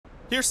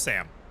Here's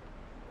Sam.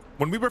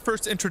 When we were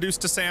first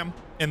introduced to Sam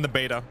in the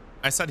beta,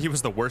 I said he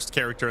was the worst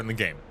character in the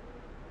game.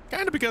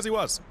 Kind of because he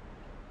was.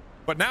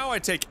 But now I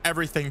take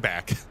everything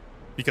back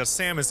because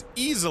Sam is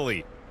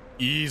easily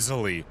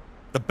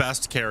the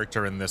best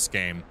character in this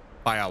game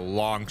by a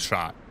long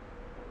shot.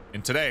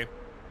 And today,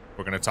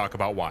 we're going to talk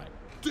about why.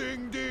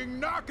 Ding ding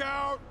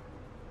knockout!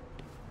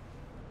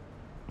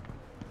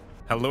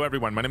 Hello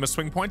everyone, my name is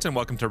SwingPoynt and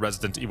welcome to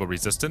Resident Evil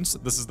Resistance.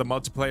 This is the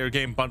multiplayer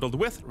game bundled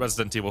with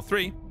Resident Evil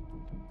 3.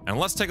 And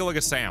let's take a look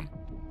at Sam.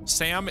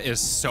 Sam is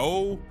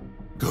so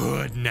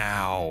good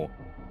now.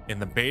 In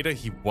the beta,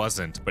 he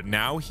wasn't, but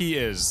now he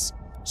is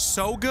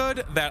so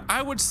good that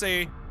I would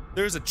say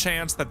there's a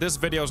chance that this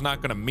video is not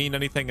going to mean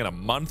anything in a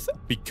month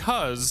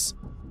because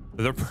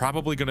they're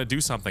probably going to do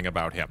something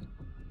about him.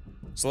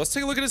 So let's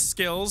take a look at his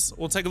skills.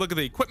 We'll take a look at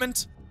the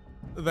equipment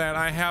that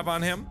I have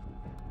on him.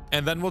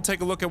 And then we'll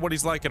take a look at what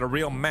he's like in a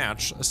real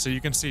match so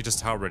you can see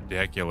just how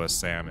ridiculous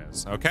Sam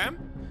is, okay?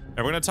 And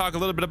we're going to talk a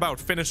little bit about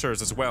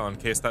finishers as well in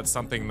case that's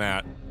something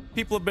that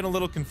people have been a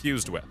little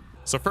confused with.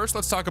 So first,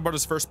 let's talk about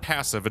his first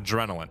passive,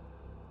 Adrenaline.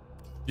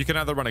 You can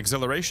either run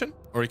Exhilaration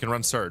or you can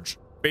run Surge.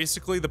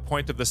 Basically, the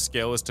point of this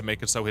skill is to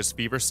make it so his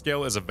Fever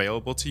skill is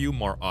available to you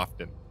more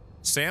often.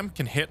 Sam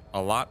can hit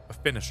a lot of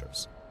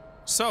finishers.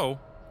 So,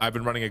 I've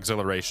been running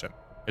Exhilaration.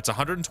 It's a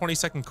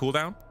 120-second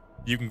cooldown.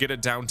 You can get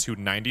it down to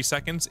 90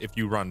 seconds if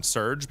you run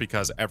Surge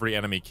because every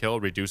enemy kill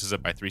reduces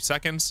it by 3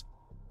 seconds.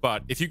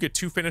 But if you get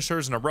 2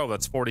 finishers in a row,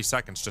 that's 40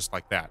 seconds just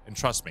like that. And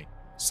trust me,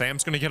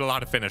 Sam's going to get a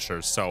lot of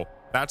finishers, so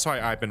that's why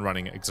I've been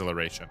running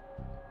Exhilaration.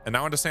 And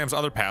now onto Sam's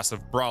other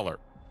passive, Brawler.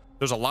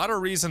 There's a lot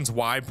of reasons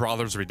why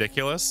Brawler's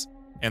ridiculous,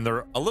 and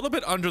they're a little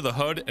bit under the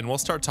hood, and we'll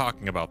start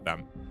talking about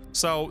them.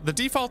 So the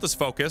default is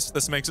Focus.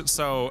 This makes it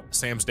so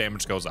Sam's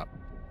damage goes up.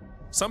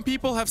 Some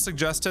people have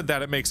suggested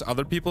that it makes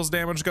other people's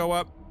damage go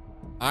up.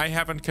 I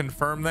haven't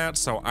confirmed that,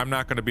 so I'm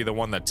not going to be the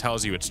one that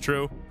tells you it's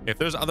true. If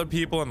there's other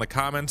people in the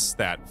comments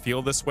that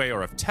feel this way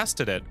or have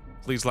tested it,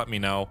 please let me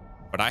know.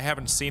 But I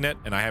haven't seen it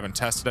and I haven't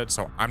tested it,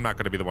 so I'm not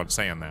going to be the one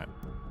saying that.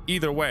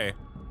 Either way,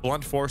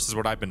 Blunt Force is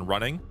what I've been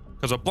running,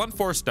 because what Blunt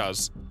Force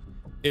does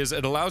is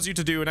it allows you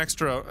to do an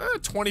extra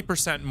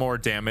 20% more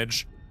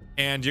damage,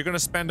 and you're going to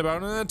spend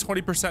about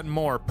 20%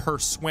 more per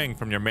swing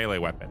from your melee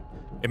weapon.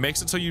 It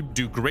makes it so you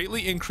do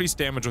greatly increased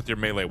damage with your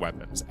melee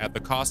weapons at the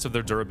cost of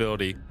their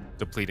durability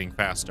depleting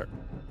faster.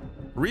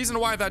 Reason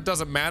why that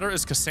doesn't matter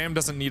is because Sam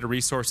doesn't need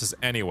resources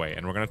anyway,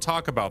 and we're going to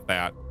talk about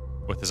that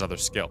with his other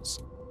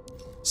skills.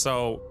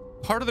 So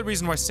part of the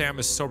reason why Sam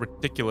is so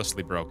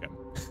ridiculously broken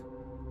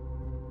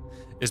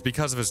is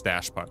because of his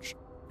dash punch.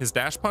 His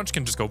dash punch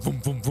can just go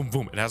boom, boom, boom,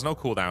 boom. It has no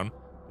cooldown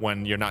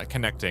when you're not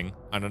connecting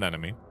on an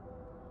enemy.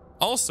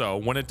 Also,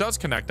 when it does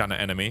connect on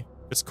an enemy,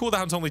 its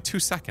cooldown's only 2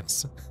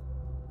 seconds.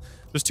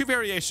 There's 2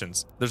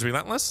 variations. There's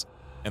Relentless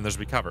and there's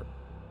Recover.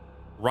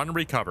 Run,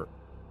 recover.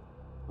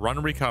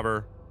 Run,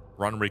 recover.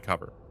 Run,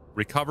 recover.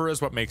 Recover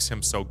is what makes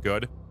him so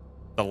good.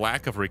 The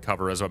lack of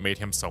recover is what made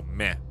him so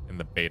meh in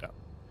the beta.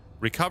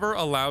 Recover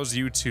allows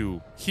you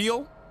to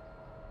heal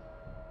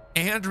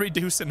and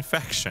reduce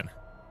infection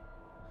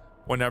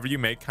whenever you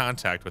make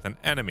contact with an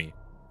enemy.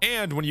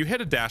 And when you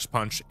hit a dash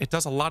punch, it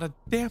does a lot of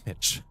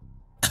damage.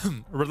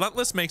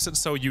 Relentless makes it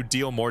so you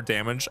deal more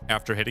damage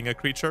after hitting a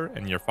creature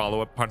and your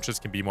follow-up punches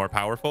can be more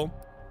powerful.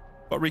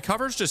 But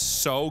Recover's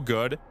just so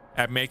good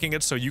at making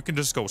it so you can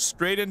just go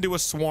straight into a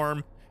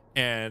swarm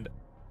and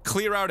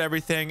clear out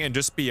everything and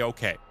just be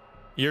okay.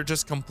 You're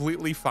just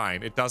completely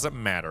fine. It doesn't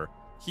matter.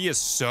 He is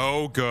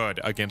so good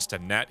against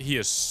Annette. He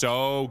is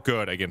so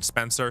good against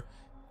Spencer.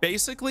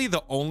 Basically,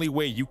 the only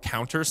way you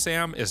counter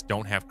Sam is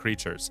don't have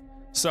creatures.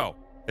 So,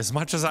 as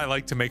much as I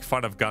like to make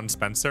fun of Gun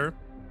Spencer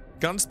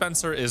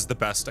is the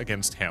best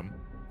against him.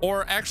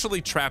 Or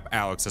actually, Trap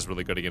Alex is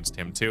really good against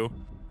him too.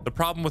 The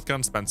problem with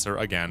Gun Spencer,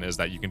 again, is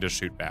that you can just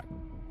shoot back.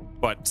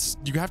 But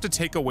you have to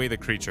take away the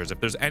creatures. If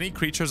there's any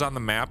creatures on the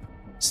map,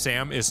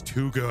 Sam is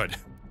too good.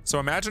 So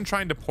imagine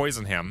trying to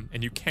poison him,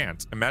 and you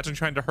can't. Imagine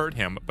trying to hurt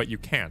him, but you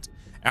can't.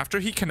 After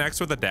he connects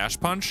with a dash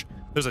punch,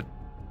 there's a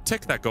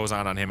tick that goes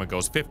on him and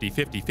goes 50,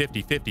 50,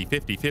 50, 50,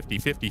 50, 50,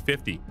 50,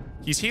 50.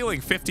 He's healing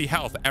 50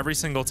 health every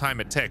single time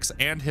it ticks,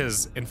 and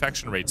his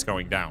infection rate's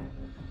going down.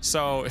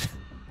 So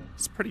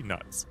it's pretty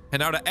nuts.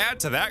 And now to add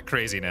to that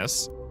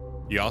craziness,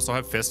 you also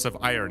have Fists of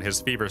Iron, his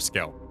Fever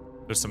skill.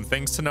 There's some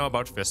things to know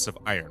about Fists of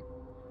Iron.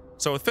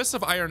 So with Fists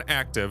of Iron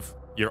active,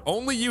 you're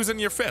only using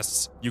your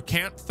fists. You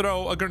can't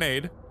throw a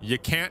grenade. You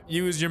can't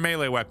use your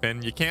melee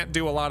weapon. You can't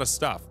do a lot of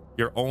stuff.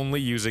 You're only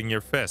using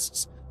your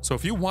fists. So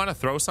if you want to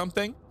throw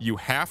something, you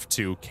have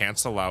to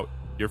cancel out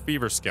your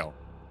Fever skill.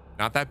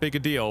 Not that big a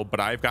deal,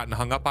 but I've gotten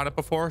hung up on it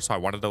before, so I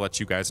wanted to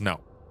let you guys know.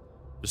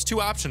 There's 2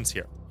 options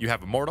here. You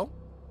have Immortal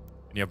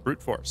and you have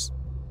Brute Force.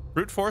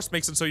 Brute Force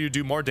makes it so you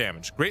do more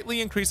damage. Greatly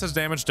increases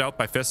damage dealt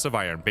by Fists of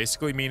Iron,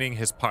 basically meaning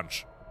his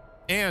punch.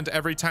 And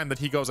every time that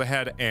he goes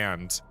ahead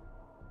and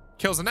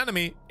kills an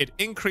enemy, it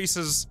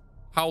increases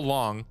how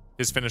long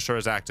his finisher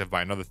is active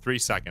by another 3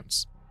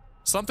 seconds.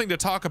 Something to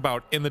talk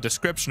about in the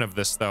description of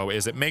this, though,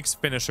 is it makes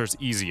finishers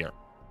easier.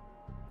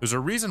 There's a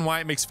reason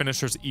why it makes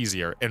finishers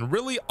easier, and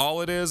really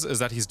all it is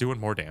that he's doing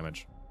more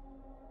damage.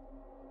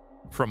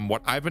 From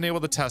what I've been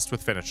able to test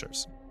with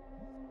finishers,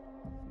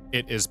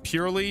 it is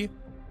purely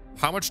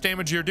how much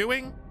damage you're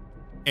doing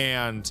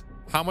and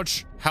how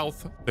much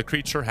health the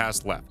creature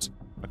has left.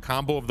 A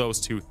combo of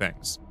those two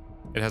things.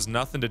 It has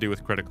nothing to do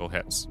with critical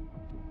hits.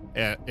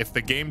 If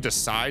the game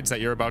decides that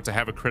you're about to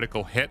have a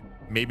critical hit,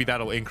 maybe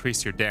that'll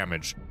increase your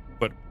damage,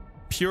 but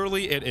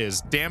purely it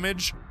is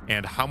damage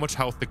and how much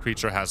health the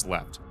creature has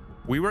left.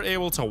 We were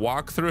able to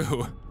walk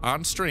through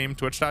on stream,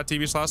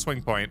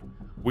 twitch.tv/SwingPoynt.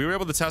 We were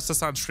able to test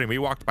this on stream. We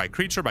walked by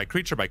creature, by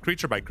creature, by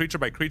creature, by creature,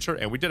 by creature,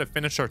 and we did a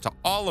finisher to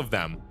all of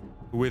them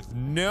with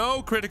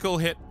no critical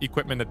hit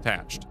equipment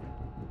attached.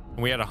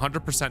 And we had a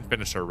 100%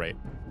 finisher rate.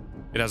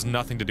 It has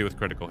nothing to do with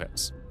critical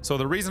hits. So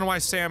the reason why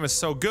Sam is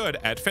so good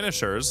at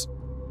finishers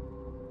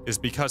is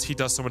because he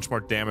does so much more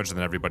damage than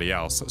everybody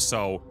else.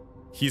 So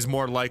he's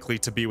more likely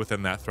to be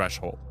within that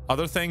threshold.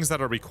 Other things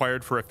that are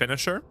required for a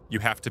finisher, you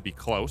have to be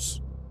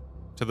close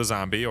to the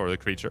zombie or the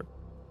creature.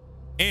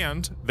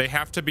 And they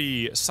have to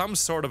be some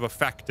sort of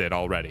affected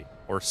already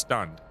or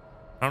stunned.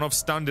 I don't know if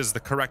stunned is the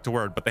correct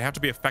word, but they have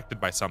to be affected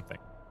by something.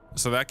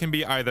 So that can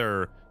be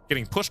either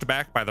getting pushed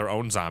back by their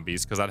own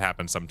zombies, because that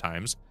happens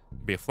sometimes. It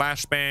could be a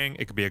flashbang.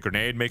 It could be a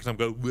grenade making them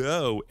go,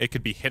 whoa. It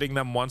could be hitting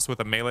them once with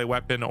a melee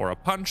weapon or a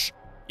punch.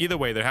 Either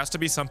way, there has to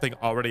be something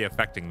already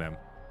affecting them.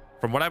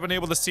 From what I've been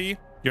able to see,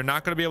 you're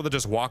not going to be able to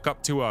just walk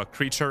up to a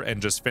creature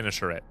and just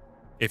finisher it.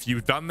 If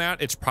you've done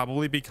that, it's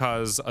probably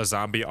because a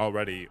zombie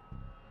already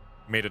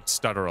made it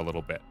stutter a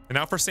little bit. And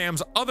now for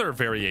Sam's other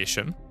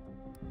variation,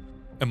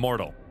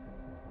 Immortal.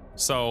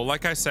 So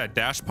like I said,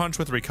 dash punch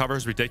with recover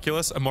is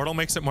ridiculous. Immortal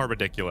makes it more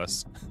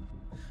ridiculous.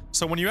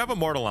 So when you have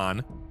Immortal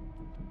on,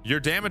 your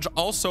damage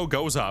also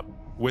goes up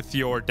with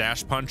your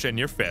dash punch and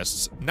your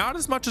fists. Not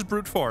as much as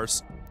brute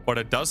force, but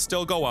it does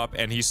still go up,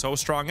 and he's so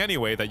strong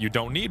anyway that you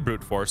don't need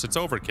brute force. It's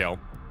overkill.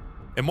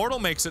 Immortal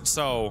makes it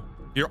so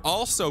you're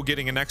also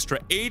getting an extra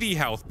 80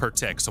 health per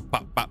tick. So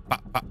pop, pop,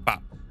 pop, pop,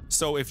 pop.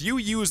 So if you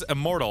use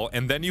Immortal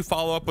and then you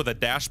follow up with a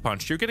dash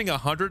punch, you're getting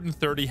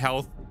 130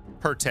 health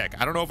per tick.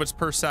 I don't know if it's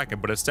per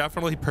second, but it's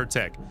definitely per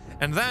tick.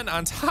 And then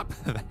on top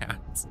of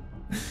that,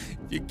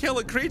 you kill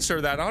a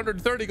creature, that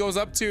 130 goes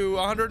up to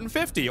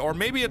 150, or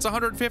maybe it's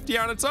 150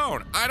 on its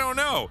own. I don't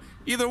know.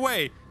 Either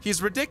way,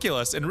 he's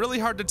ridiculous and really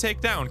hard to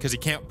take down because you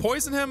can't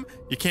poison him,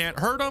 you can't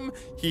hurt him,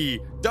 he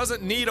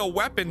doesn't need a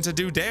weapon to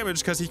do damage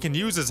because he can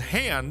use his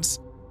hands.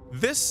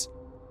 This,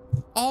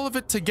 all of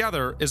it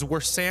together, is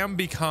where Sam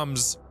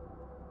becomes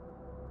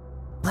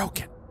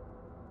broken,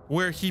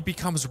 where he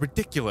becomes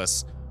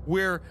ridiculous,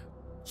 where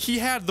he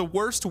had the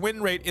worst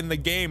win rate in the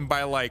game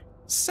by like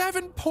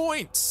 7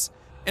 points,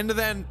 and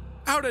then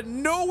out of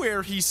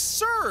nowhere he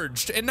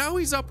surged, and now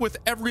he's up with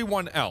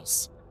everyone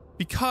else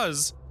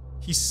because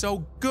he's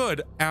so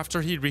good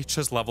after he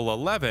reaches level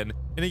 11,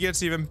 and he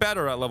gets even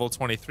better at level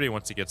 23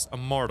 once he gets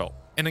Immortal.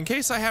 And in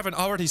case I haven't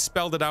already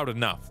spelled it out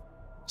enough,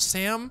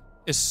 Sam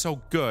is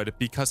so good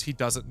because he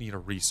doesn't need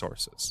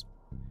resources.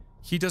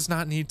 He does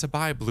not need to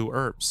buy blue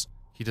herbs.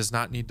 He does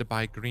not need to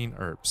buy green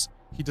herbs.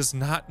 He does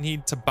not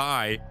need to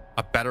buy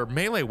a better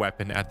melee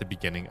weapon at the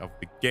beginning of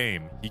the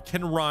game. He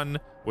can run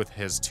with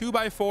his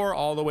 2x4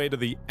 all the way to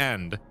the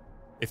end.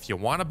 If you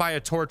want to buy a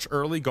torch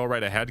early, go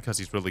right ahead because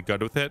he's really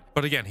good with it.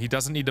 But again, he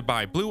doesn't need to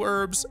buy blue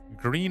herbs,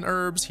 green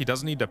herbs. He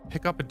doesn't need to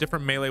pick up a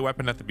different melee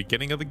weapon at the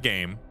beginning of the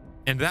game.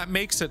 And that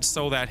makes it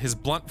so that his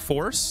blunt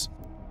force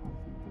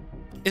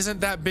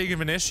isn't that big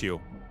of an issue.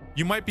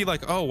 You might be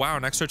like, oh wow,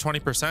 an extra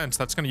 20%,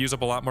 that's going to use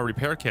up a lot more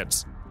repair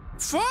kits.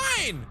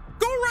 Fine,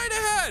 go right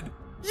ahead.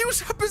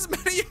 Use up as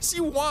many as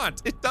you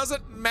want. It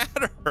doesn't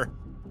matter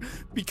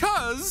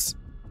because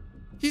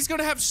he's going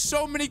to have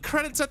so many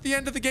credits at the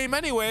end of the game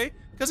anyway,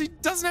 because he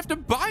doesn't have to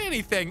buy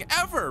anything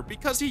ever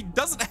because he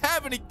doesn't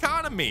have an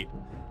economy.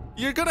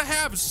 You're going to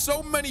have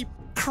so many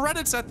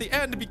credits at the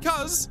end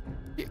because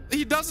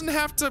he doesn't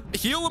have to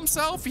heal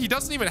himself. He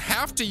doesn't even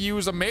have to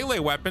use a melee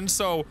weapon.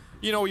 So,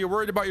 you know, you're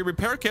worried about your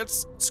repair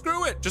kits.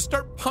 Screw it. Just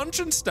start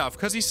punching stuff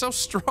because he's so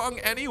strong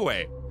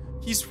anyway.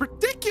 He's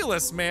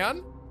ridiculous,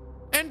 man.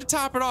 And to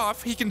top it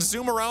off, he can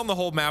zoom around the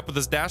whole map with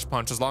his dash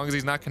punch as long as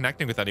he's not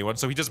connecting with anyone,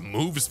 so he just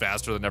moves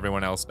faster than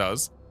everyone else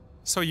does.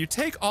 So you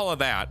take all of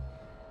that,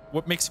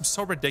 what makes him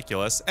so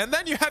ridiculous, and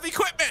then you have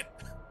equipment!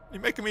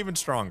 You make him even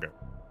stronger.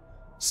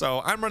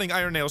 So I'm running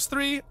Iron Nails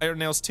 3, Iron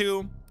Nails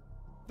 2.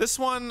 This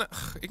one,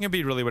 it can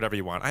be really whatever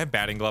you want. I have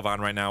Batting Glove on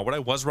right now. What I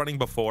was running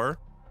before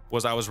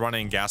was I was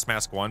running Gas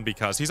Mask 1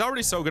 because he's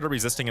already so good at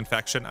resisting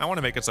infection. I want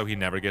to make it so he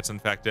never gets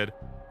infected.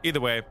 Either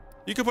way,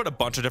 you can put a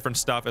bunch of different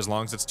stuff as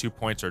long as it's 2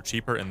 points or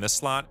cheaper in this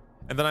slot.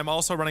 And then I'm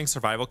also running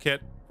Survival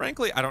Kit.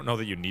 Frankly, I don't know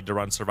that you need to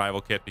run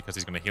Survival Kit because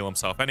he's going to heal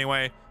himself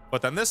anyway.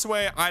 But then this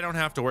way, I don't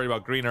have to worry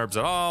about green herbs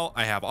at all.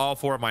 I have all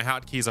 4 of my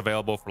hotkeys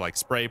available for like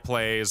spray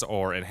plays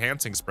or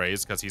enhancing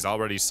sprays because he's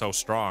already so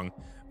strong.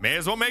 May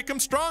as well make him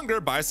stronger.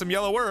 Buy some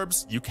yellow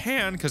herbs. You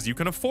can because you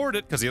can afford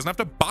it because he doesn't have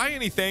to buy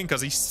anything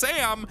because he's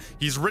Sam.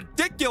 He's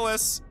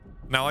ridiculous.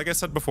 Now, like I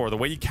said before, the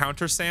way you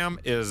counter Sam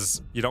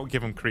is you don't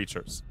give him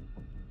creatures.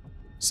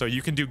 So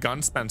you can do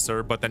gun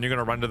Spencer, but then you're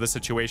gonna run into the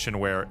situation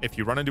where if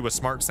you run into a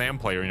smart Sam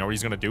player, you know what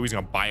he's gonna do? He's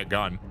gonna buy a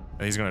gun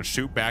and he's gonna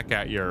shoot back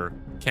at your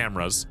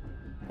cameras.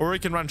 Or he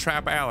can run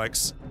Trap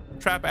Alex.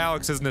 Trap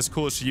Alex isn't as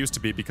cool as she used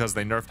to be because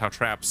they nerfed how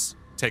traps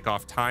take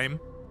off time.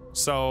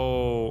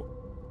 So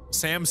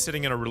Sam's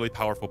sitting in a really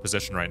powerful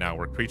position right now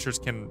where creatures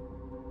can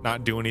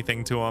not do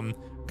anything to him.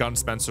 Gun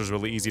Spencer's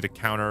really easy to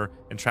counter,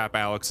 and Trap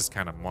Alex is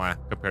kind of mwah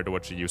compared to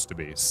what she used to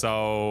be.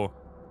 So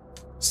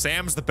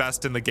Sam's the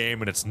best in the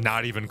game, and it's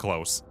not even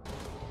close.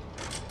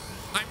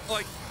 I'm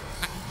like,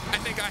 I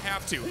think I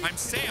have to. I'm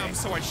Sam,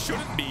 so I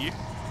shouldn't be.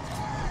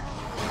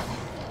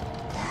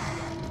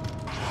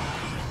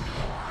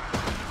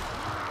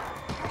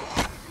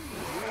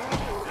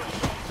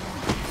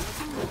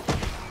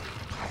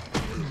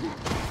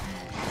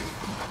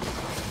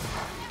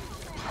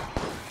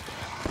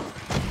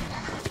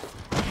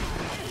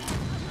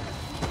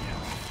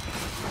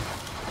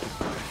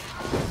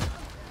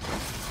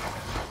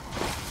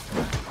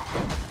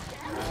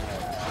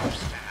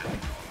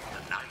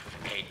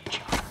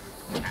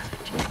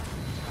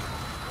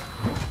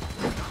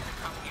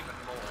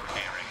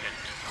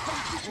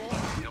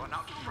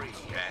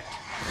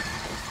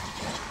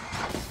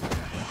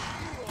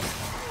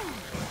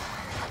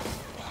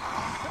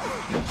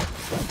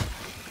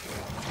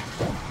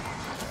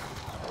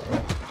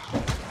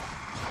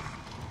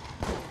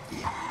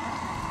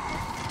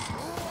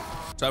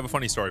 So I have a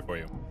funny story for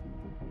you.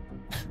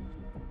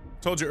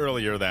 Told you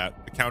earlier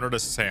that the counter to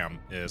Sam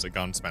is a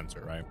gun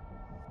Spencer, right?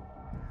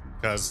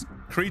 Because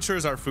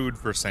creatures are food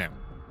for Sam.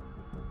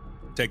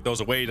 Take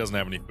those away, he doesn't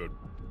have any food.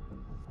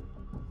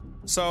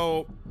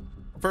 So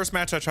first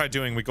match I tried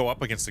doing, we go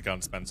up against the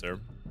gun Spencer,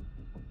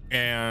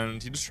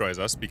 and he destroys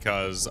us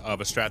because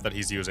of a strat that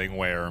he's using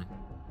where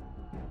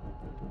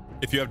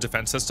if you have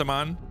defense system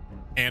on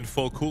and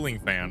full cooling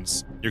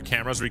fans, your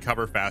cameras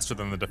recover faster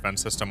than the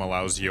defense system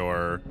allows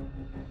your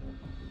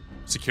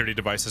security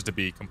devices to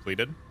be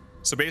completed.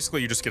 So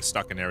basically you just get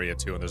stuck in area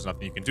 2 and there's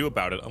nothing you can do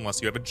about it unless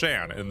you have a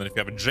Jan. And then if you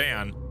have a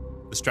Jan,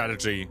 the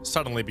strategy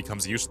suddenly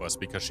becomes useless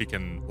because she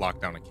can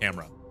lock down a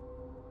camera.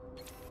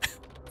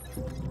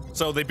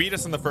 So they beat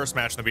us in the first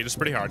match, and they beat us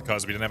pretty hard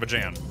because we didn't have a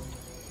Jan.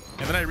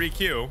 And then I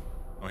re-queue.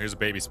 Oh, here's a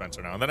baby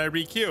Spencer now. And then I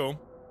re-queue.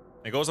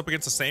 It goes up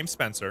against the same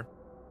Spencer.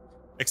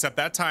 Except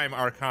that time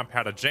our comp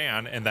had a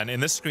Jan, and then in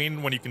this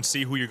screen when you can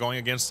see who you're going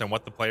against and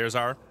what the players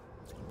are,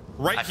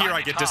 right here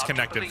I get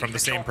disconnected from the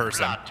same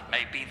person.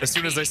 As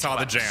soon as they saw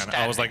the Jan,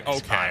 I was like,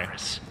 okay.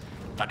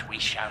 But we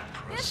shall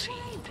proceed.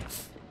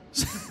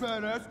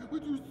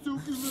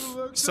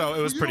 So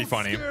it was pretty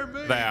funny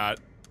that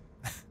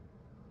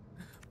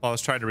while I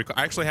was trying to record,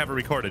 I actually have it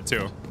recorded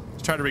too. I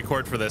was trying to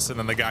record for this, and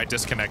then the guy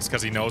disconnects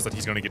because he knows that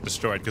he's going to get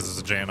destroyed because there's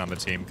a Jan on the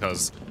team,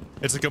 because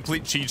it's a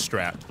complete cheat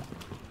strat.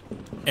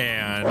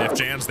 And if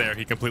Jan's there,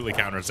 he completely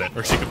counters it,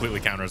 or she completely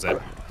counters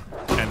it.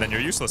 And then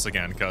you're useless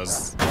again,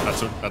 because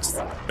that's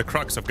the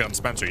crux of Gun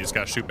Spencer. You just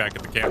gotta shoot back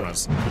at the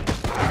cameras.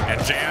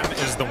 And Jan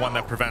is the one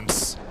that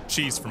prevents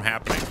cheese from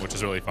happening, which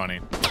is really funny.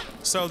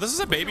 So this is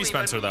a baby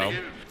Spencer though.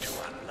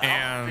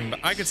 And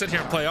I could sit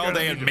here and play all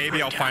day and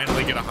maybe I'll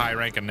finally get a high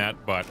rank in net,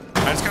 but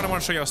I just kind of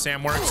want to show you how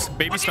Sam works.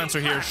 Baby Spencer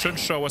here should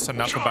show us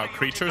enough about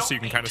creatures so you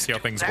can kind of see how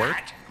things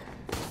work.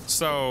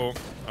 So,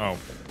 oh,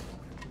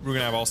 we're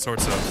gonna have all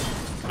sorts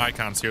of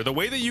icons here. The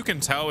way that you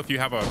can tell if you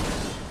have a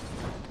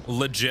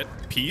legit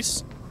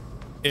piece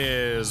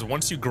is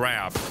once you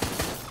grab.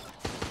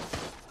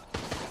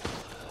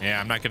 Yeah,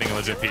 I'm not getting a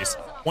legit piece.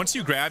 Once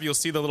you grab, you'll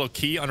see the little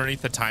key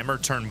underneath the timer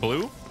turn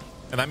blue,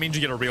 and that means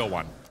you get a real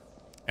one.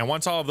 And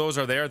once all of those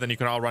are there, then you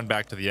can all run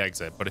back to the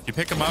exit. But if you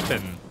pick them up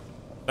and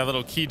that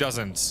little key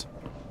doesn't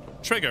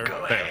trigger,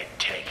 there,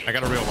 I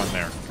got a real one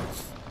there.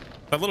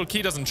 If that little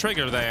key doesn't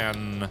trigger,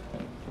 then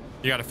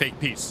you got a fake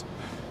piece.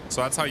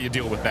 So that's how you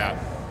deal with that.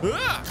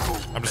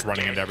 I'm just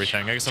running into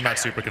everything. I guess I'm not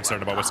super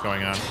concerned about what's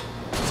going on.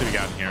 Let's see what we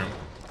got in here.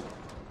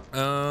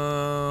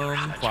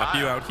 Plop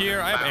you out here.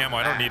 I have ammo.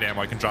 I don't need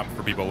ammo. I can drop it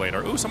for people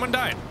later. Ooh, someone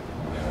died.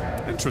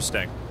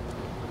 Interesting.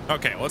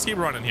 Okay, well, let's keep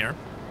running here.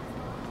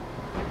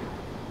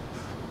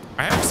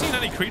 I haven't seen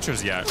any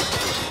creatures yet.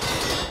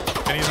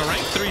 And he's a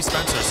rank 3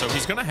 Spencer, so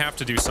he's gonna have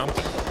to do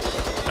something.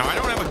 Now, I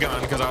don't have a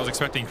gun because I was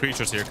expecting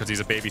creatures here because he's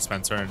a baby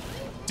Spencer. And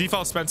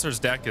default Spencer's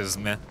deck is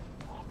meh.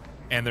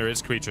 And there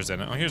is creatures in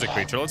it. Oh, here's a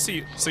creature. Let's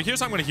see. So here's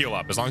how I'm gonna heal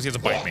up, as long as he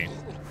doesn't bite me.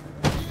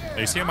 Now,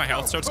 you see how my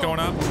health starts going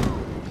up?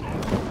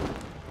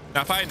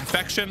 Now, if I had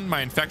infection,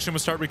 my infection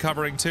would start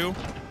recovering too.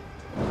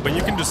 But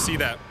you can just see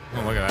that.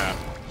 Oh, look at that.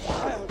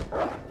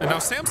 And now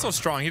Sam's so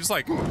strong, he just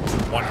like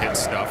one-hit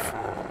stuff.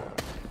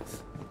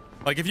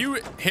 Like if you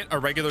hit a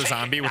regular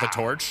zombie with a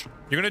torch,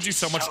 you're gonna do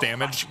so much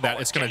damage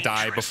that it's gonna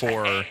die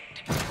before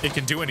it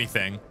can do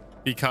anything,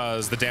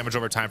 because the damage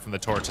over time from the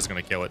torch is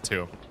gonna kill it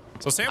too.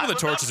 So Sam with the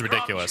torch is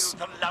ridiculous.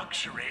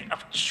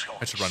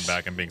 I should run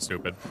back. I'm being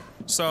stupid.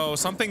 So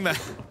something that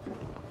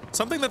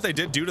they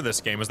did do to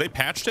this game is they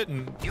patched it,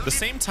 and the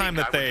same time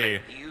that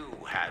they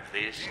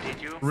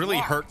really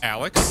hurt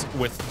Alex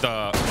with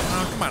the...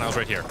 Oh, come on, I was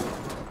right here.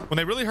 When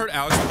they really hurt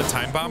Alex with the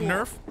time bomb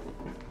nerf,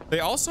 they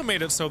also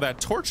made it so that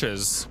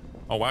torches...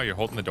 Oh, wow, you're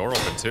holding the door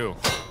open, too.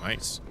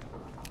 Nice.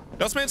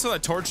 They also made so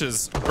that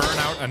torches burn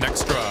out an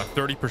extra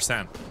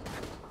 30%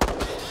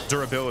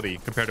 durability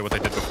compared to what they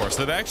did before.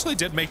 So they actually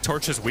did make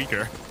torches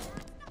weaker.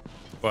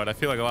 But I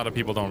feel like a lot of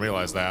people don't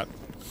realize that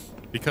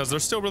because they're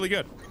still really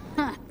good.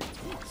 Huh.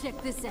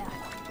 Check this out.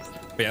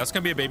 But yeah, it's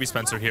going to be a baby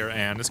Spencer here,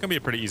 and it's going to be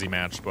a pretty easy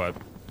match, but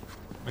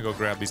I'm going to go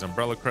grab these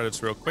umbrella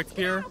credits real quick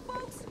here.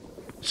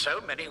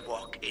 So many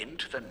walk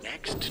into the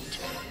next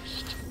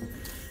test.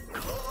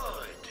 Good.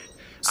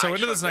 So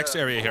into this next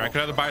area here, I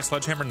could either buy a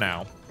sledgehammer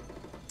now,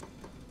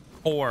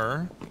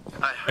 or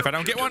if I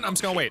don't get one, I'm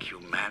just going to wait.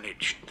 You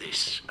managed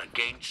this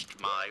against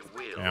my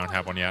will. I don't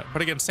have one yet.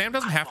 But again, Sam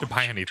doesn't have to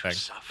buy anything.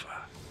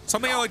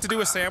 Something I like to do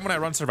with Sam when I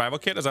run survival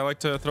kit is I like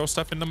to throw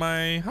stuff into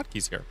my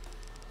hotkeys here.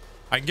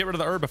 I can get rid of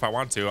the herb if I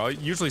want to. I'll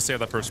usually save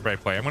that for spray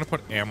play. I'm going to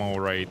put ammo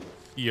right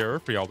here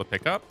for y'all to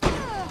pick up.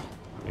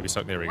 Maybe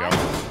something. There we go.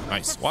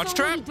 Nice. Watch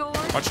trap.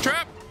 Watch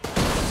trap.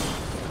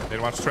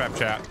 Didn't watch trap,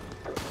 chat.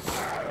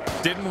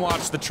 Didn't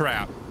watch the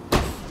trap.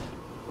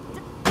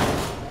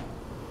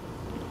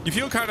 You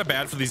feel kind of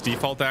bad for these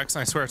default decks.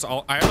 I swear it's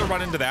all. I either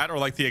run into that or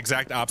like the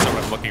exact opposite of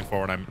what I'm looking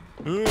for when I'm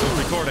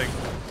recording.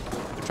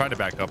 I tried to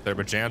back up there,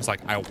 but Jan's like,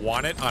 I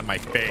want it on my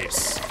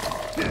face.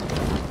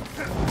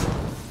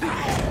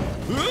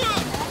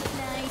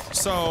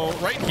 So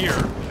right here,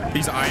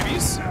 these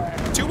ivies,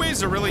 two ways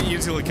to really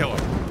easily kill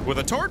them. With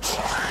a torch.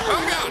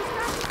 Oh god.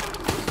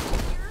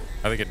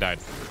 I think it died.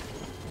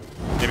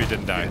 Maybe it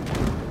didn't die.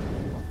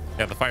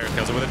 Yeah, the fire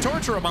kills it with a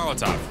torch or a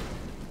Molotov.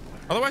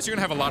 Otherwise, you're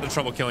gonna have a lot of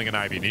trouble killing an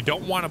ivy. And you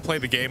don't want to play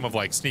the game of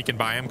like sneaking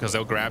by them because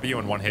they'll grab you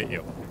and one hit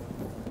you.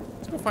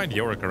 Let's go find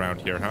Yorick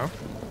around here, huh?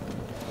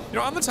 You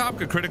know, on the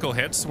topic of critical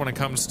hits when it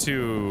comes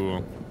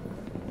to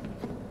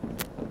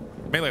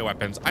melee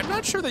weapons, I'm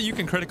not sure that you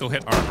can critical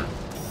hit armor.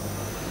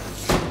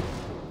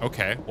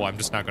 Okay, well, I'm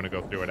just not going to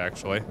go through it,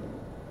 actually.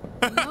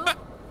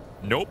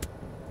 Nope.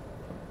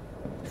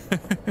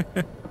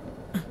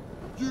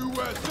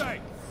 USA!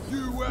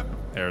 USA!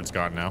 There, it's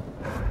gone now.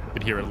 You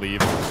can hear it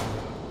leave.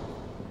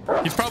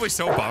 He's probably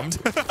so bummed.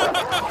 He's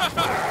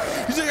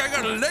like, I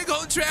got a leg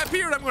hold trap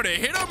here, and I'm going to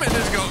hit him, and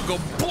it's going to go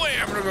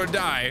blam, I'm going to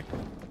die.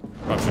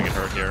 Oh, I'm going to get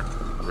hurt here.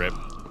 Rip.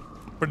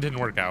 But it didn't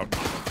work out.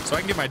 So I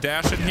can get my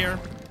dash in here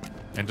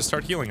and just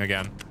start healing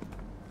again.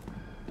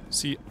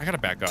 See, I got to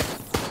back up.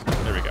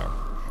 There we go.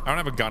 I don't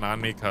have a gun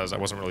on me because I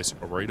wasn't really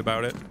super worried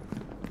about it.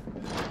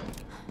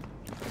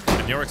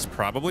 And Yorick's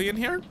probably in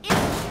here?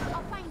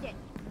 I'll find it.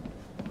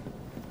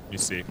 You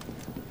see.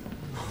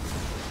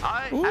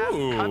 I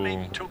am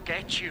coming to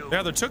get you. They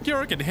either took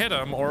Yorick and hit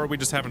him, or we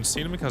just haven't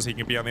seen him because he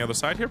can be on the other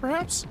side here,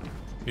 perhaps?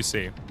 You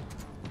see.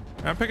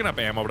 I'm picking up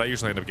ammo, but I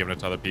usually end up giving it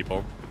to other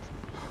people.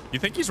 You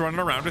think he's running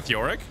around with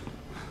Yorick?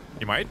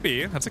 He might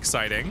be. That's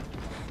exciting.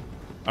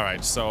 All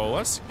right, so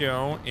let's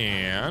go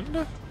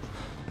and...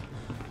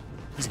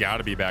 He's got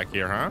to be back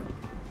here, huh?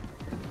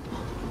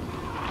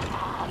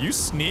 You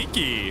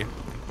sneaky.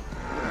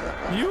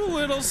 You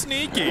little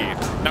sneaky.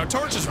 Now,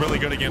 Torch is really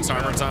good against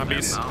armored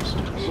zombies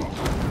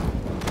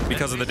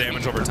because of the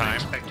damage over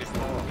time.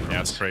 Yeah,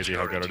 it's crazy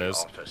how good it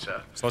is.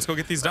 So let's go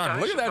get these done.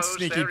 Look at that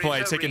sneaky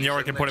play, taking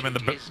Yorick and put him in the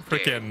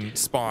freaking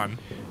spawn.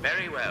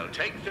 Very well,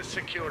 take the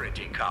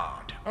security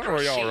card. I don't know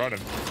where y'all are running.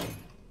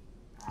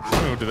 I'm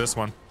gonna go do this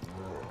one.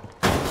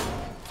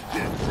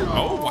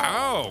 Oh,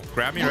 wow.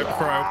 Grab me right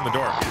before I open the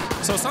door.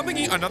 So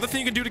another thing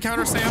you can do to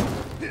counter Sam,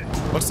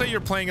 let's say you're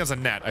playing as a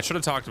net. I should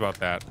have talked about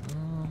that.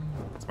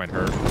 This might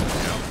hurt.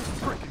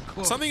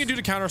 Yeah. Something you can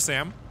do to counter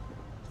Sam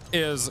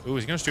is, ooh,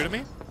 is he gonna shoot at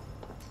me?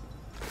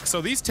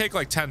 So these take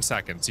like 10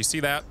 seconds. You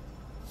see that?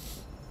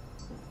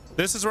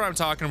 This is where I'm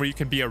talking where you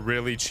can be a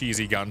really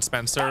cheesy gun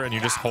Spencer and you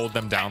just hold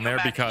them down there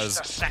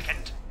because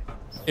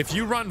if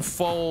you run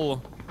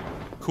full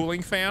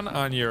cooling fan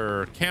on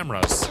your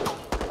camera's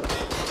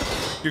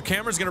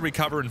going to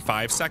recover in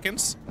 5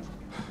 seconds,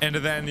 and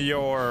then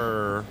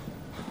your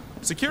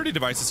security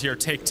devices here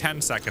take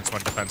 10 seconds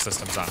when defense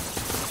system's on.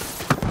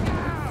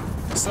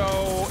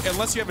 So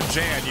unless you have a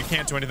Jan, you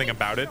can't do anything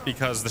about it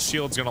because the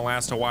shield's going to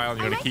last a while and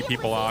you're going to keep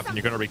people off and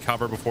you're going to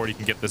recover before you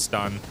can get this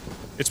done.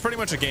 It's pretty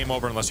much a game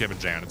over unless you have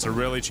a Jan. It's a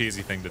really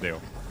cheesy thing to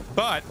do.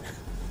 But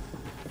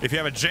if you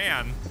have a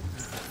Jan,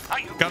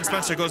 Gun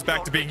Spencer goes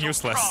back to being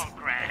useless,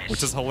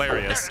 which is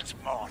hilarious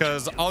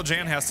because all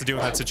Jan has to do in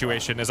that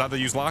situation is either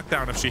use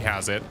lockdown if she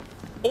has it,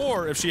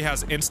 or if she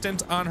has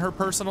instant on her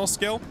personal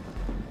skill,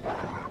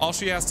 all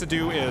she has to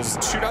do is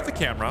shoot out the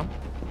camera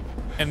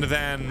and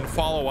then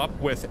follow up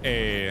with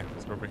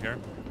over here,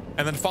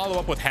 and then follow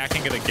up with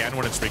hacking it again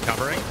when it's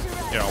recovering.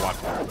 You know what?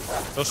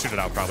 They'll shoot it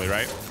out probably,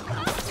 right?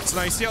 So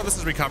now you see how this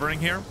is recovering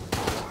here?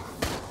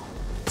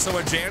 So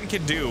what Jan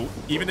can do,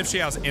 even if she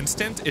has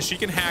instant, is she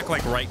can hack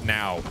like right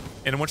now.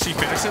 And when she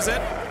finishes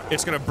it,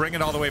 it's gonna bring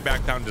it all the way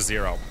back down to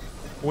 0.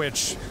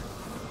 Which,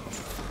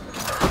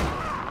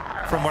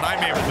 from what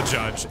I'm able to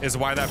judge, is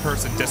why that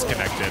person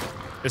disconnected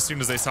as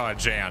soon as they saw a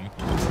Jan,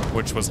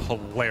 which was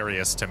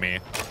hilarious to me.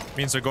 It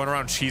means they're going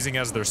around cheesing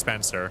as their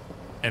Spencer,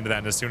 and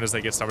then as soon as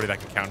they get somebody that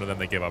can counter them,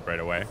 they give up right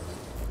away.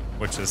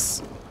 Which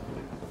is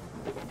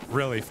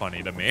really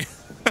funny to me.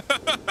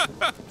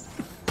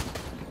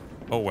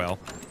 Oh, well.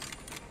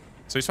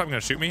 So he's probably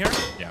going to shoot me here?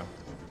 Yeah.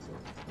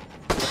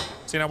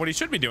 See, now what he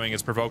should be doing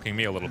is provoking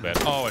me a little bit.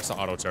 Oh, it's the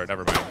auto turret.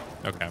 Never mind.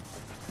 Okay.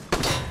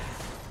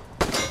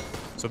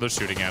 So they're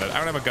shooting at it. I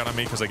don't have a gun on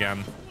me because,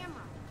 again,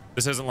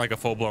 this isn't like a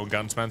full-blown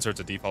gun Spencer. It's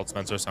a default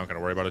Spencer, so I'm not going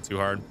to worry about it too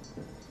hard.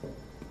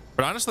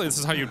 But honestly, this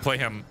is how you'd play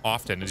him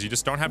often, is you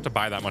just don't have to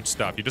buy that much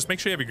stuff. You just make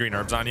sure you have your green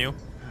herbs on you.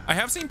 I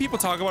have seen people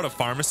talk about a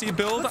pharmacy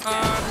build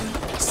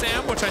on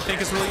Sam, which I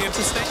think is really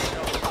interesting.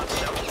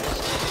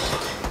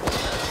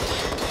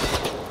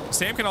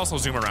 Sam can also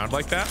zoom around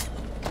like that,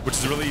 which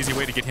is a really easy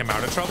way to get him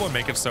out of trouble and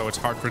make it so it's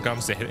hard for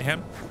guns to hit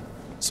him.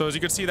 So as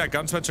you can see, that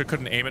gun Spencer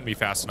couldn't aim at me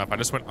fast enough. I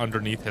just went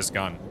underneath his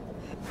gun.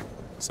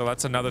 So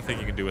that's another thing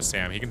you can do with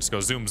Sam. He can just go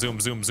zoom,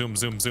 zoom, zoom, zoom,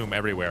 zoom, zoom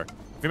everywhere.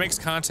 If he makes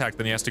contact,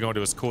 then he has to go into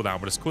his cooldown,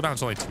 but his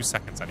cooldown's only 2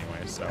 seconds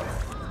anyway, so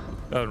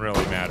doesn't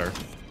really matter.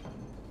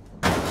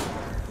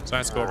 So I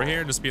have to go over here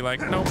and just be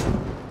like, nope,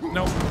 nope,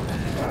 nope.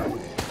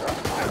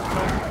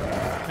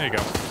 There you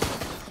go.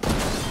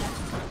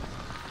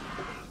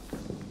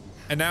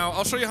 And now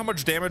I'll show you how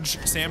much damage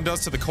Sam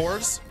does to the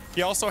cores.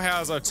 He also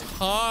has a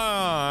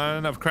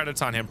ton of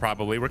credits on him,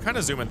 probably. We're kind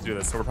of zooming through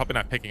this, so we're probably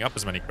not picking up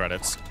as many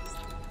credits.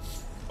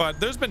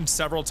 But there's been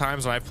several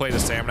times when I've played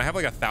as Sam and I have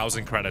like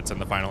 1,000 credits in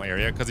the final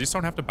area because you just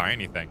don't have to buy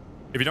anything.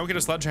 If you don't get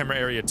a sledgehammer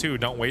area too,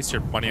 don't waste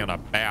your money on a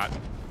bat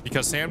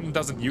because Sam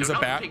doesn't use a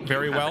bat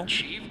very well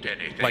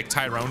like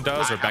Tyrone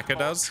does or Becca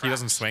does. He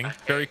doesn't swing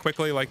very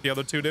quickly like the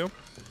other two do.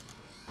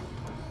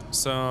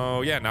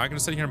 So yeah, now I can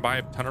sit here and buy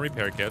a ton of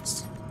repair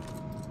kits.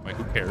 Like,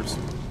 who cares?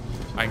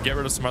 I can get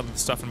rid of some other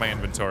stuff in my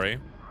inventory.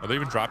 Oh, they're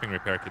even dropping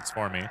repair kits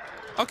for me.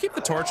 I'll keep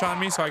the torch on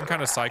me so I can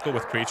kind of cycle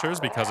with creatures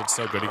because it's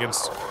so good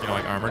against, you know,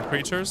 like armored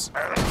creatures.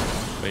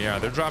 But yeah,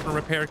 they're dropping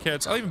repair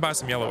kits. I'll even buy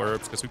some yellow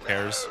herbs because who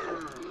cares?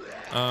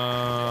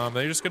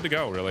 They're just good to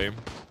go, really.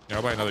 Yeah,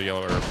 I'll buy another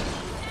yellow herb.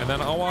 And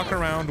then I'll walk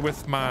around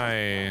with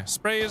my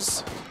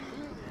sprays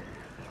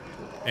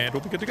and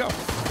we'll be good to go.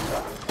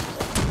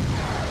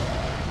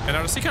 And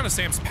now to see kind of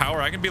Sam's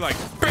power, I can be like,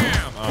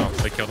 bam! Oh,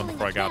 they killed him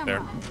before I got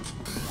there.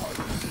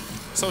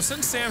 So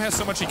since Sam has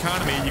so much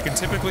economy, you can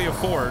typically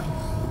afford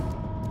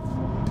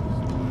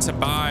to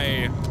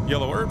buy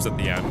yellow herbs at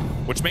the end,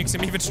 which makes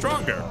him even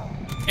stronger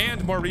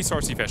and more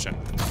resource efficient.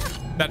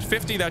 That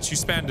 50 that you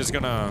spend is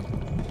gonna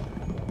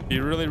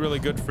be really, really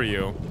good for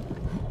you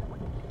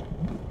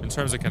in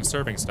terms of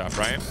conserving stuff,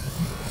 right?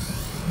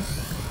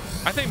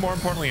 I think more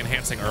importantly,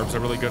 enhancing herbs are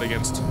really good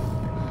against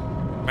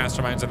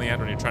masterminds in the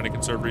end when you're trying to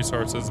conserve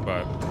resources,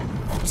 but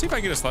let's see if I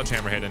can get a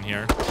sledgehammer hit in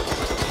here.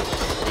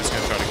 I'm just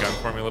gonna try to gun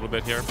for me a little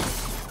bit here.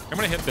 I'm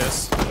gonna hit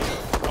this.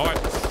 Oh,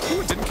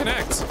 it didn't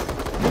connect.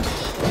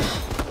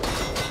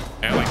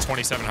 And like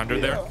 2,700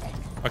 there.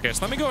 Okay,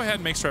 so let me go ahead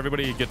and make sure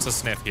everybody gets a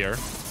sniff here.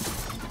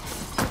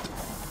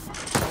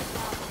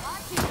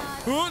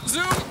 Ooh,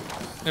 zoom!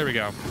 There we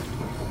go.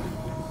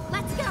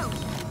 Let's go.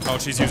 Oh,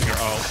 she's using her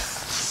ult.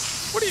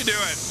 What are you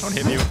doing? Don't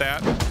hit me with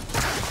that.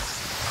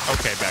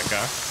 Okay,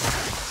 Becca.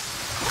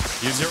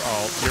 Use your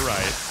ult. You're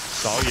right.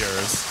 It's all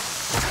yours.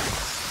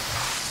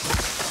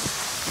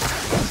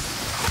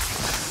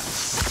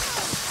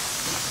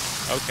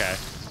 Okay.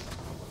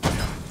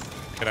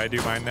 Can I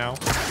do mine now?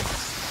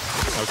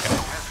 Okay.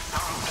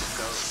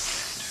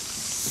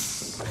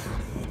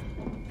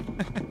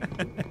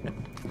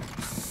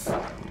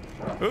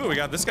 Ooh, we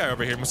got this guy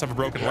over here. Must have a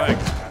broken leg.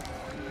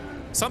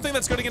 Something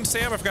that's good against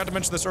Sam, I forgot to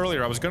mention this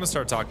earlier. I was going to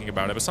start talking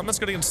about it, but something that's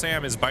good against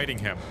Sam is biting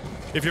him.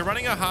 If you're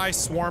running a high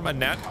swarm a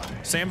net,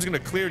 Sam's going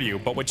to clear you.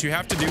 But what you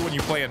have to do when you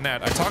play a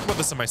net, I talked about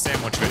this in my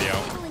sandwich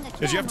video,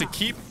 is you have to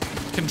keep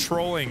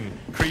controlling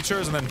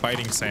creatures and then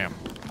biting Sam.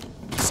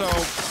 So,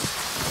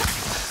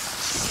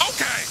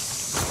 okay.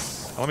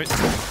 Let me.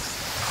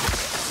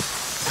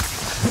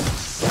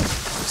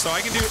 So I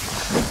can do.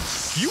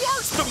 You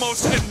are the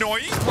most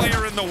annoying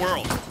player in the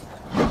world.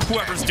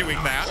 Whoever's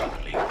doing that.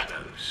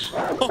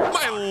 Oh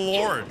my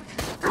lord.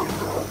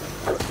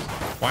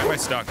 Why am I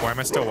stuck? Why am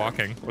I still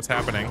walking? What's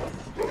happening?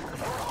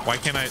 Why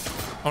can't I?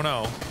 Oh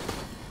no.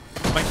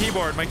 My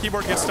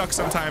keyboard gets stuck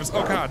sometimes.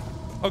 Oh god.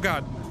 Oh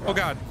god. Oh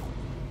god.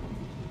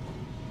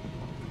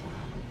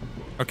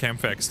 Okay, I'm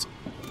fixed.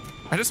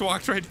 I just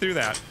walked right through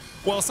that.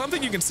 Well,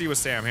 something you can see with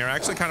Sam here. I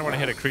actually kind of want to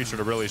hit a creature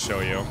to really show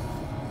you.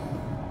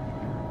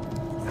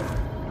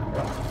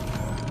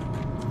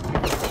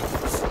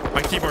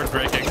 My keyboard's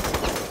breaking.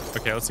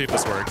 Okay, let's see if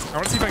this works. I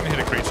want to see if I can hit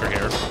a creature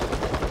here.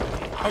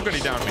 Oh, good,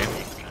 he downed me.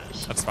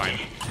 That's fine.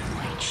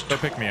 They'll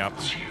pick me up.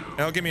 And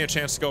it'll give me a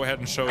chance to go ahead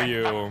and show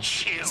you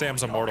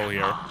Sam's Immortal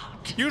here.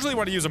 Usually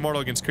want to use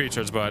Immortal against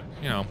creatures, but,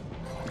 you know,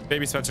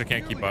 Baby Spencer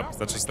can't keep up.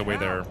 That's just the way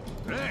their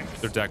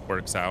deck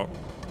works out.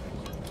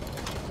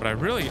 But I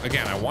really,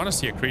 again, I want to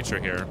see a creature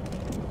here.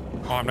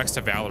 Oh, I'm next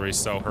to Valerie,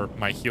 so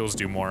my heals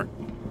do more.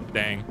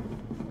 Dang.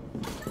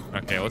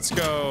 Okay, let's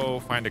go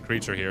find a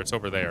creature here. It's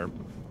over there.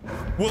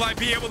 Will I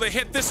be able to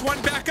hit this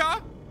one,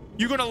 Becca?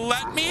 You gonna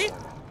let me?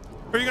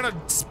 Or are you gonna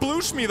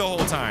sploosh me the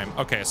whole time?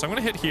 Okay, so I'm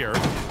gonna hit here.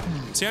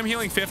 See, I'm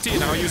healing 50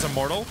 and now I use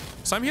Immortal.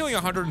 So I'm healing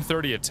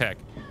 130 a tick.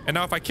 And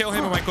now if I kill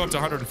him, it might go up to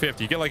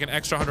 150. You get like an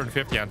extra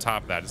 150 on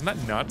top of that. Isn't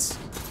that nuts?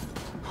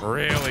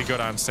 Really good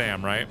on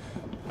Sam, right?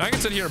 Now I can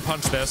sit here and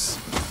punch this.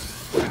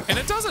 And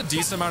it does a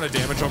decent amount of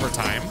damage over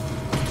time.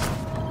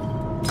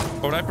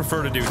 But what I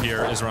prefer to do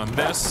here is run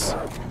this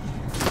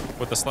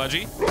with the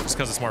sledgy, just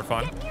because it's more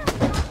fun.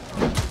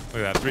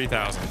 Look at that,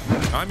 3,000.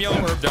 I'm yellow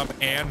herbed up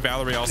and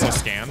Valerie also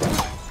scanned.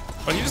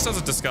 But he just does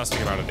a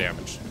disgusting amount of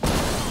damage.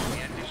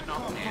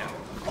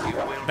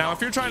 Now,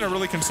 if you're trying to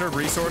really conserve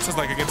resources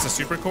like against a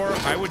super core,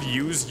 I would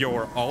use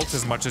your ult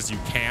as much as you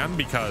can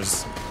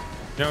because,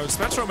 you know,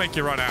 Spencer will make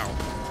you run out.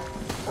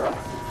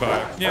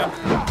 But, yeah,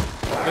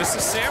 this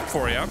is Sam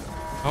for you.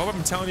 I hope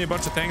I'm telling you a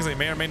bunch of things that you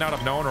may or may not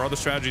have known or other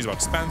strategies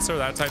about Spencer,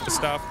 that type of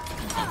stuff.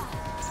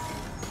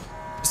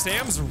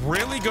 Sam's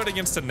really good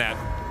against a net.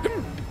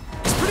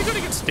 He's pretty good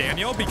against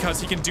Daniel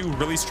because he can do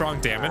really strong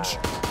damage.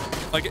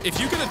 Like, if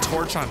you get a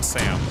torch on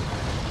Sam,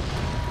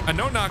 a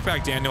no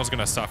knockback Daniel's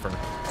gonna suffer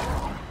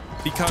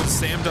because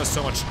Sam does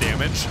so much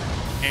damage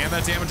and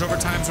that damage over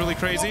time is really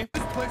crazy.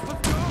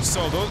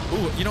 So those,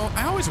 ooh, you know,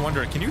 I always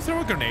wonder, can you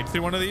throw a grenade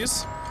through one of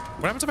these?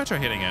 What happens if I try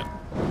hitting it?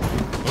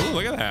 Ooh,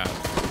 look at that.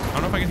 I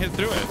don't know if I can hit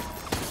through it.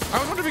 I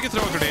was wondering if you could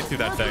throw a grenade through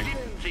that thing.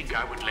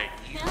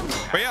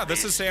 But yeah,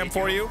 this is Sam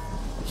for you.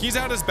 He's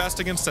at his best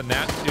against a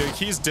net.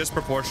 He's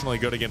disproportionately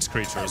good against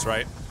creatures,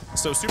 right?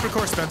 So Super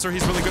Core Spencer,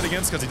 he's really good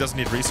against because he doesn't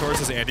need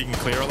resources and he can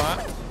clear a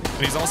lot.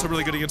 And he's also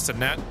really good against a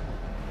net.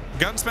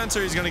 Gun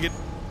Spencer, he's gonna get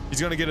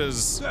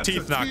his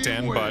teeth knocked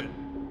in, but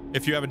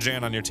if you have a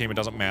Jan on your team, it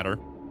doesn't matter.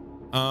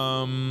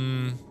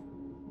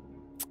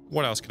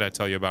 What else could I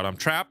tell you about him?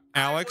 Trap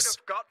Alex,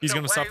 he's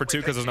gonna suffer too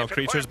because there's no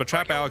creatures, but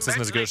Trap Alex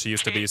isn't as good as she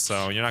used to be,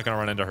 so you're not gonna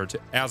run into her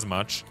as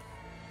much.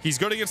 He's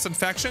good against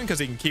infection because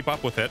he can keep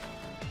up with it.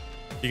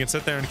 He can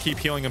sit there and keep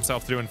healing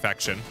himself through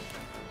infection.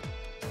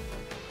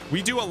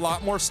 We do a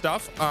lot more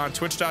stuff on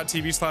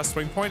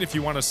twitch.tv/SwingPoynt if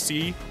you want to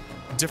see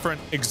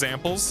different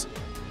examples.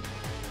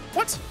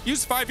 What?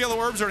 Use 5 yellow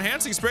herbs or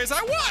enhancing sprays?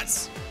 I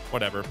was!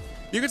 Whatever.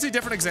 You can see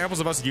different examples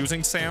of us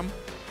using Sam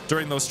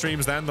during those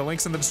streams then. The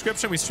link's in the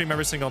description. We stream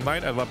every single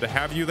night. I'd love to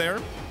have you there.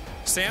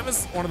 Sam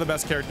is one of the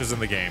best characters in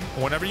the game.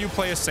 Whenever you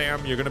play a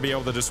Sam, you're going to be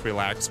able to just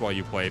relax while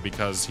you play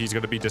because he's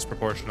going to be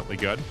disproportionately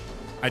good.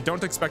 I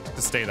don't expect it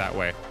to stay that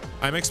way.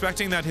 I'm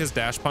expecting that his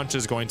dash punch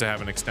is going to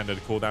have an extended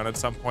cooldown at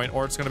some point,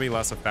 or it's going to be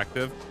less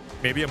effective.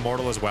 Maybe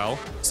Immortal as well.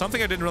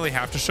 Something I didn't really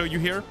have to show you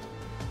here,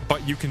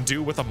 but you can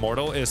do with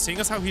Immortal is, seeing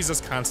as how he's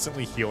just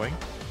constantly healing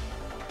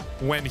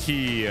when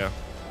he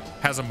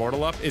has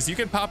Immortal up, is you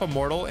can pop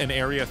Immortal in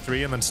area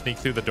 3 and then sneak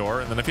through the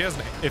door. And then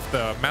if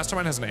the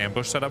Mastermind has an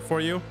ambush set up for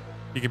you,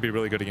 he can be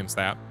really good against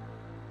that.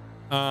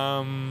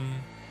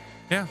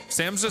 Yeah,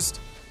 Sam's just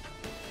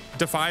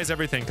defies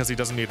everything because he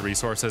doesn't need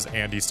resources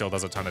and he still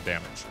does a ton of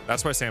damage.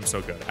 That's why Sam's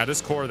so good. At his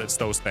core, that's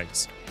those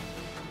things.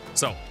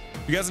 So,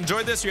 if you guys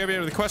enjoyed this, you have any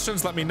other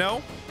questions, let me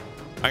know.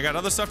 I got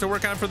other stuff to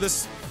work on for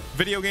this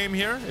video game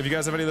here. If you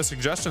guys have any other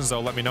suggestions,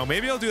 though, let me know.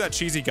 Maybe I'll do that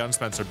cheesy Gun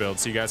Spencer build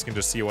so you guys can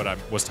just see what I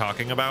was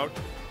talking about.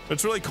 But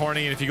it's really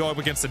corny, and if you go up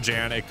against a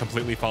Jan, it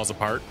completely falls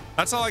apart.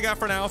 That's all I got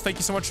for now. Thank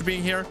you so much for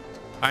being here.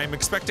 I'm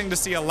expecting to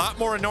see a lot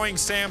more annoying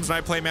Sams when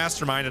I play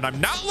Mastermind, and I'm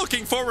not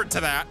looking forward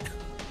to that.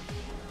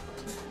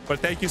 But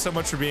thank you so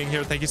much for being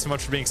here. Thank you so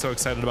much for being so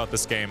excited about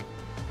this game.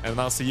 And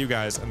I'll see you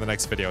guys in the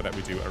next video that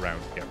we do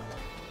around here.